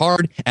pushing too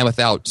hard and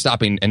without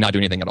stopping and not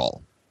doing anything at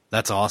all.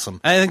 That's awesome.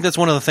 I think that's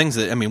one of the things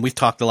that, I mean, we've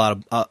talked a lot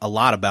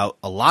about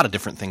a lot of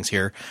different things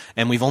here,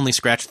 and we've only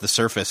scratched the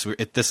surface.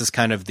 This is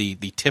kind of the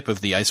tip of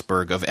the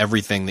iceberg of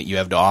everything that you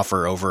have to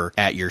offer over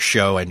at your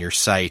show and your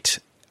site,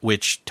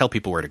 which tell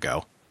people where to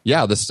go.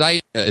 Yeah, the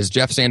site is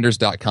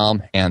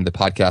jeffsanders.com, and the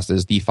podcast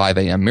is The 5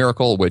 a.m.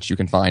 Miracle, which you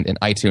can find in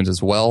iTunes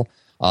as well.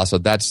 So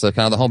that's kind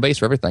of the home base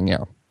for everything,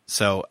 yeah.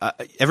 So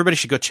everybody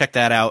should go check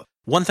that out.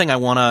 One thing I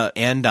want to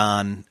end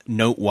on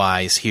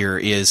note-wise here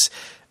is,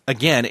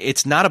 again,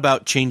 it's not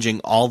about changing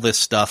all this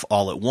stuff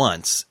all at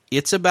once.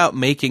 It's about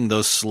making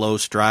those slow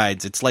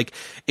strides.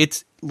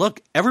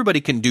 Look,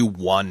 everybody can do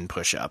one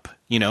push-up.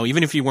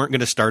 Even if you weren't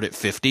going to start at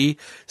 50,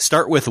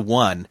 start with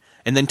one.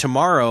 And then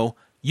tomorrow,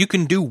 you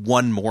can do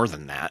one more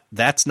than that.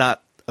 That's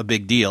not a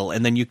big deal.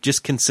 And then you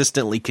just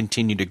consistently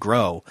continue to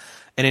grow.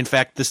 And in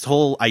fact, this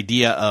whole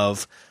idea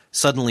of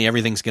suddenly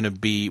everything's going to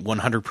be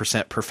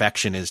 100%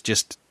 perfection is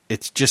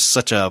it's just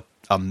such a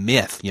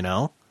myth,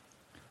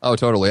 Oh,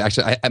 totally.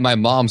 Actually, my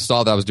mom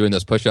saw that I was doing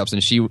those push-ups,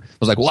 and she was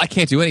like, well, I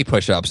can't do any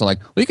push-ups. I'm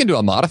like, well, you can do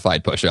a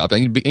modified push-up.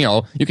 And,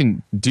 you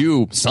can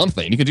do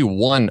something. You can do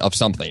one of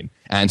something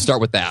and start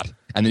with that.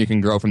 And then you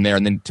can grow from there.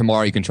 And then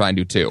tomorrow you can try and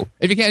do two.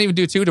 If you can't even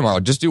do two tomorrow,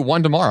 just do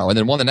one tomorrow, and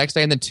then one the next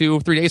day, and then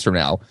 2-3 days from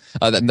now.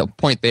 The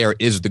point there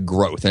is the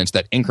growth, and it's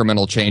that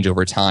incremental change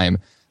over time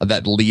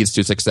that leads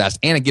to success,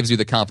 and it gives you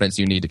the confidence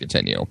you need to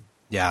continue.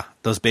 Yeah,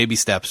 those baby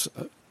steps.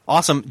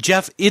 Awesome.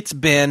 Jeff, it's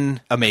been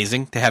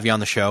amazing to have you on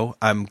the show.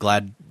 I'm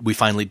glad we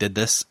finally did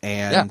this.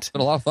 And yeah, it's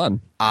been a lot of fun.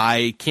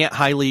 I can't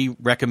highly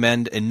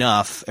recommend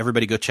enough.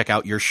 Everybody go check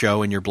out your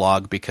show and your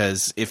blog,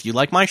 because if you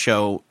like my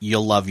show,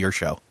 you'll love your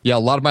show. Yeah, a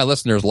lot of my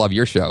listeners love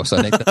your show, so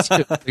I think that's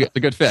a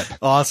good fit.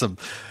 Awesome.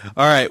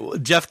 All right. Well,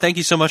 Jeff, thank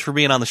you so much for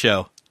being on the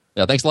show.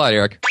 Yeah, thanks a lot,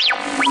 Eric.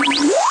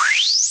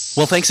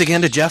 Well, thanks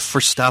again to Jeff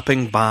for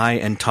stopping by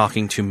and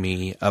talking to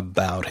me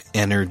about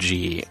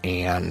energy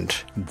and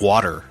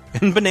water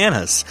and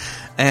bananas.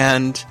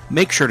 And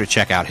make sure to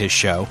check out his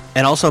show.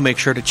 And also make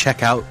sure to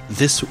check out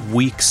this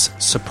week's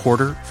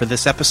supporter for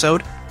this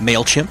episode,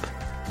 MailChimp,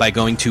 by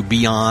going to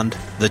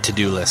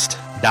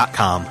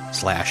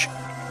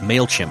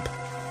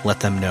beyondthetodolist.com/MailChimp. Let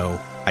them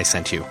know I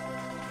sent you.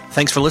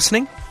 Thanks for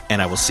listening,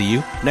 and I will see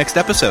you next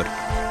episode.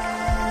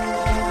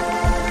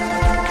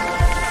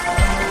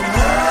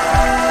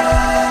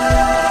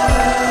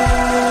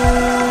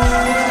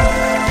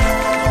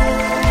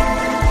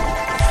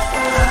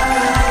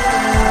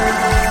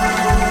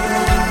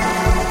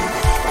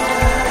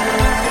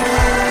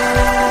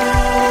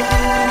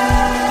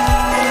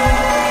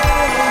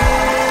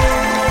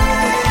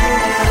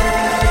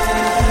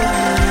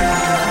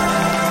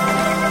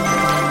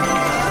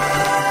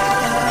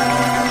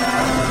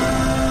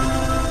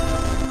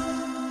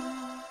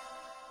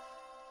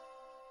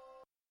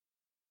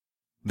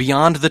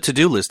 Beyond the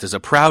To-Do List is a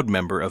proud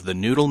member of the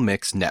Noodle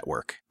Mix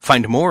Network.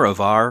 Find more of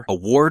our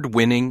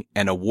award-winning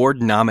and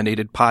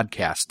award-nominated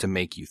podcasts to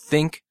make you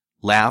think,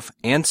 laugh,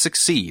 and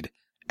succeed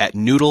at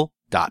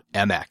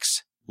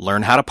noodle.mx.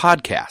 Learn how to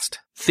podcast.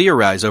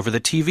 Theorize over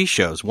the TV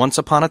shows Once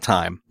Upon a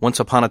Time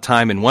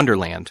in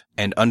Wonderland,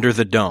 and Under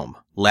the Dome.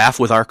 Laugh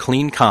with our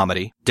clean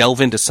comedy,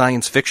 delve into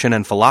science fiction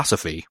and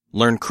philosophy,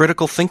 learn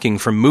critical thinking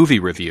from movie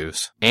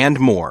reviews, and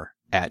more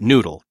at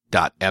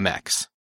noodle.mx.